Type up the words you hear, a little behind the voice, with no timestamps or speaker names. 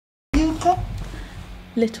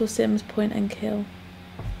Little Simz Point and Kill.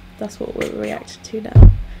 That's what we're reacting to now.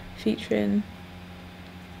 Featuring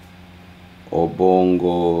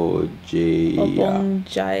Obongjayar.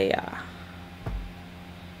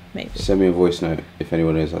 Maybe. Send me a voice note if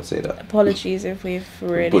anyone knows how to say that. Apologies if we've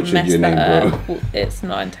really messed that up. It's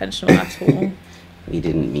not intentional at all. We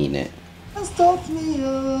didn't mean it. Can't stop me,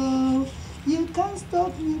 oh. You can't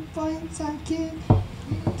stop me, point and kill. You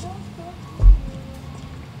can't stop me.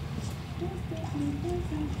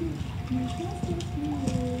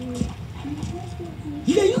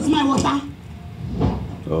 You can use my water.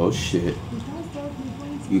 Oh shit.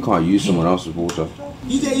 You can't use someone else's water.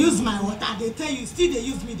 If they use my water, they tell you still they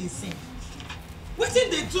use me the same. What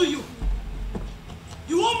did they do you?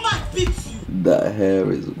 You want man beat you? That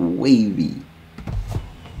hair is wavy.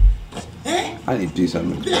 Eh? I need to do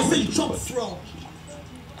something. Let's say chop frog.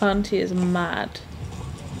 Auntie is mad.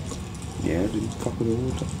 Yeah, dude, fuck with the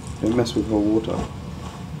water. Don't mess with her water.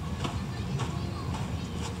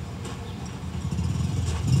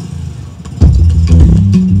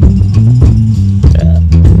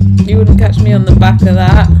 You wouldn't catch me on the back of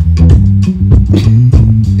that.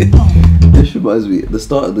 This reminds me, the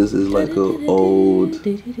start of this is like an old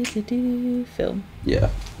film. Yeah,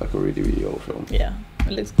 like a really, really old film. Yeah,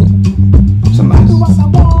 it looks cool. So nice.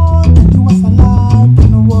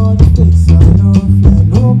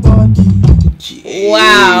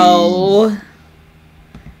 Wow.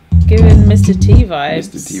 Giving Mr. T vibes.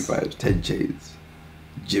 Mr. T vibes, 10 chains.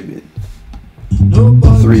 Jimin.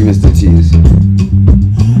 3 Mr. T's.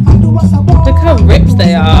 Look how ripped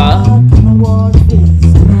they are.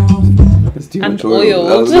 There's too And much oil.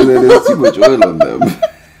 oiled. There's too much oil on them.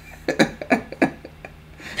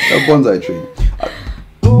 A bonsai tree.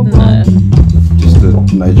 No. Just a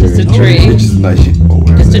Nigerian. Just a tree. Just a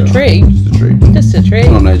Nigerian. Just a tree. Just a tree. Just a tree. It's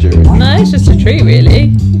not Nigerian. No, it's just a tree,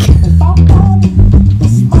 really.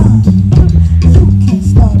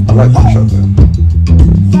 I like that shot though.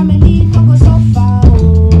 Family no go suffer,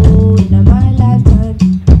 oh, in my lifetime.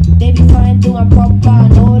 They be fine, doing proper,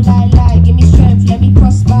 no lie, give me strength, let me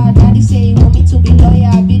prosper. Daddy say you want me to be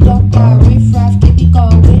lawyer, be doctor, riff raff, keep it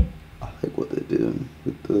going. I like what they're doing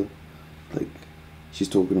with the, like, she's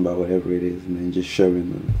talking about whatever it is and then just showing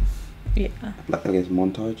them. Yeah. Like, I guess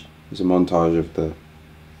montage. It's a montage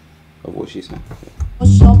of what she's saying. Oh,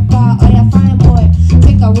 shopper, oh yeah, fine boy,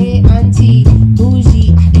 take away auntie,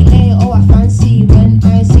 bougie, I delay, oh I fancy, when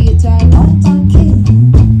I see it I don't kill.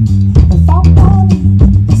 Without money,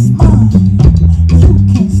 it's mine, you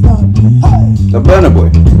can't stop me, hey. The Burner Boy.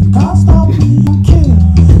 Can't stop me, kill.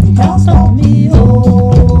 You can't stop me,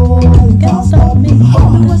 oh, you can't stop me,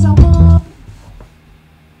 oh.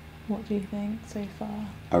 What do you think so far?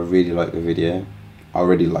 I really like the video. I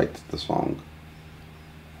already liked the song,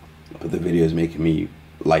 but the video is making me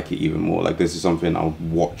like it even more. Like, this is something I'll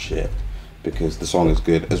watch it because the song is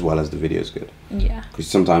good as well as the video is good. Yeah. Because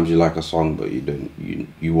sometimes you like a song but you don't,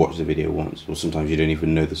 you watch the video once, or sometimes you don't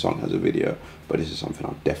even know the song has a video. But this is something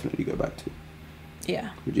I'll definitely go back to.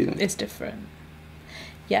 Yeah. What do you think? It's different.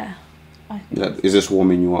 Yeah. I think Is this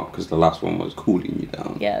warming you up? Because the last one was cooling you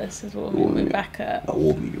down. yeah, this is what we're back at. That'll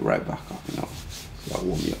warm you right back up, you know. That'll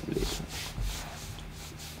warm you up later.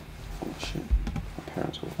 Oh shit. My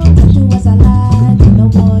parents will. Oh,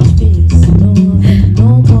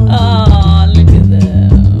 look at them.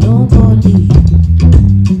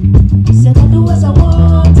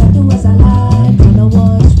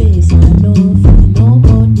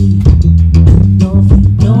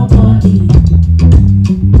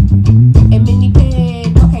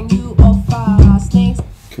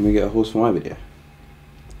 Can we get a horse for my video?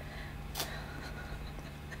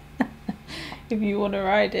 If you want to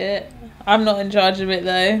ride it. I'm not in charge of it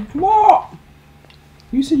though. What?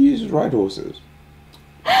 You said you just ride horses.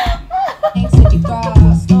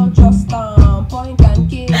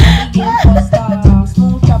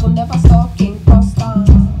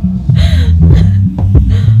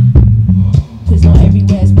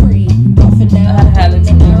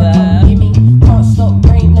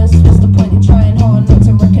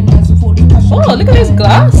 Oh, look at those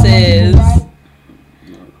glasses.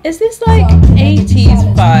 Is this like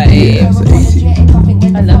 80s vibes?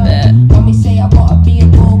 I love it.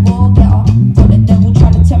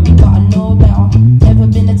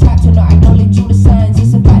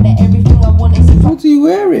 What are you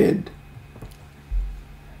wearing?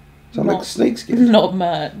 Sound like snakeskin. Not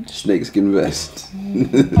much. Snakeskin vest.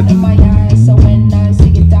 Like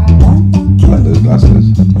those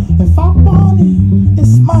glasses. If I want it,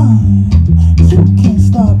 it's mine. You can't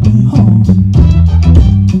stop me,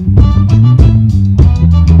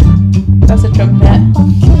 That's a trumpet.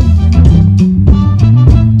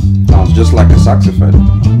 Sounds just like a saxophone.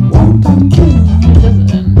 It doesn't.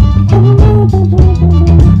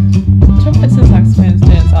 Trumpets and saxophones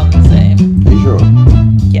don't sound the same. Are you sure?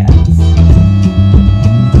 Yes.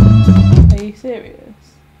 Are you serious?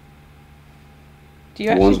 Do you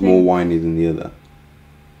actually One's think... more whiny than the other.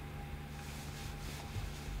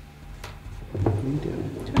 What are you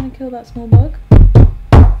doing? Trying to kill that small bug?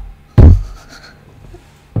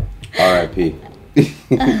 R.I.P.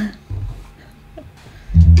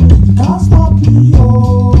 Can't stop me,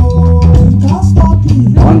 oh, you can't stop me.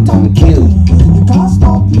 One time kill. You can't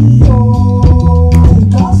stop me, oh, you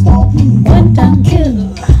can't stop me. One time kill.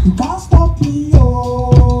 You can't stop me,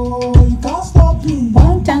 oh, you can't stop me.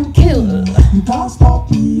 One time kill. You can't stop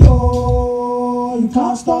me, oh, you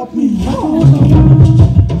can't stop me.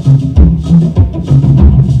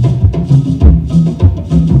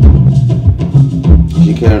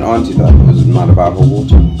 She killed an auntie that was mad about her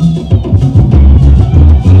water.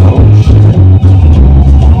 Oh shit.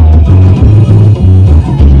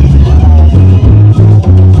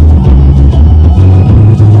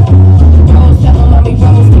 Rose, tell my mommy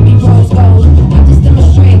rose, give me rose gold. I just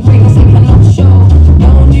demonstrate greatness and cannot show. No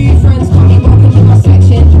new friends, call me welcome in my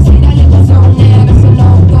section. See that little zone there, that's a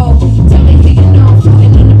no-go. Tell me who you know,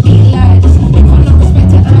 floating on the beat like this. You got no respect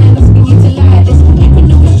to I ain't asking you to like this. You can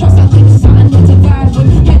always trust, I think it's something to vibe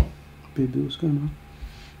with. Baby, what's going on?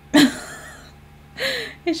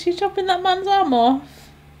 Is she chopping that man's arm off?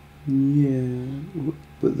 Yeah,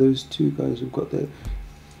 but those two guys have got their...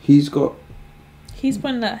 He's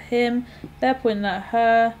pointing at him, they're pointing at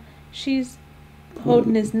her, she's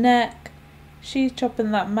holding his neck, she's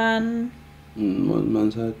chopping that man. one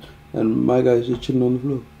man's head, and my guy's just chilling on the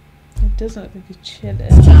floor. It doesn't look like he's chilling.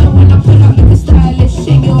 Time when I pull up looking stylish,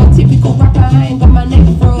 ain't your typical rapper, I ain't got my neck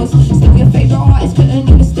froze. Still your favourite artist, couldn't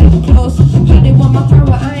even step close. Heard they want my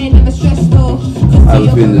power, I ain't never stressed though. I have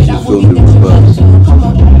a feeling this is filmed in reverse. Come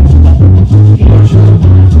on. Watch it.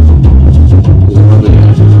 There's another guy.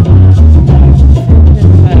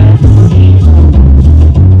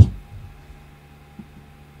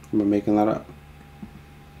 Am I making that up?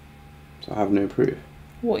 So I have no proof.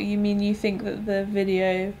 What, you mean you think that the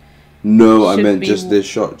video... No, I should meant be- just this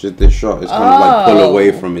shot. Just this shot. It's kind of like pull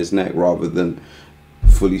away from his neck rather than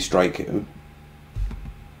fully strike him.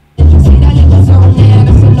 See that little zone there,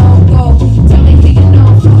 that's a no-go. Tell me who you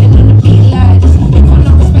know, floating on the beat like this. You got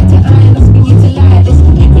no respect to I ain't asking you to like this.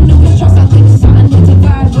 You can always trust, I think it's something to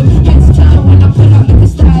vibe with. Hence time when I pull up looking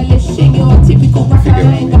stylish, ain't your typical rapper, I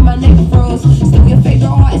ain't got my neck froze. Still your favourite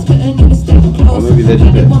artist, couldn't even step close. Or maybe they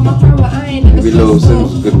did it. Want my power, I ain't never Maybe Lil stressed though.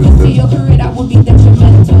 Simz is good with For the... your career, that would be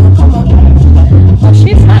detrimental. Come on. Well,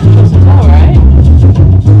 she's an actress as well, right?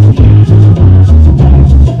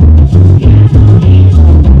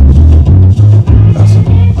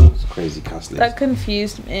 That's a crazy cast list. That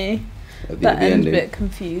confused me. At That the end ending. bit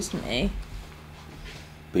confused me.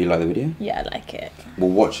 But you like the video? Yeah, I like it. We'll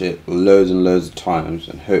watch it loads and loads of times,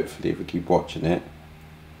 and hopefully if we keep watching it,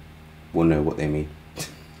 we'll know what they mean.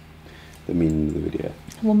 The meaning of the video.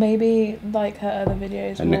 Well, maybe like her other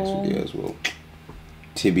videos. And next videos will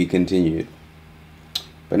to be continued.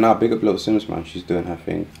 But now, big up Lil Simz, man. She's doing her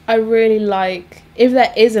thing. I really like. If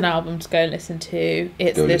there is an album to go and listen to,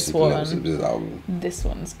 it's Go this listen to Lil one. Simz's album. This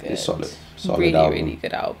one's good. It's solid. Solid really, album. really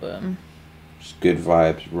good album. Just good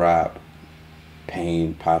vibes, rap,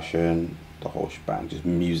 pain, passion, the whole shebang. Just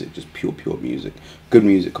music, just pure music. Good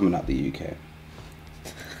music coming out the UK.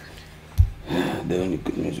 The only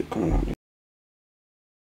good music coming out.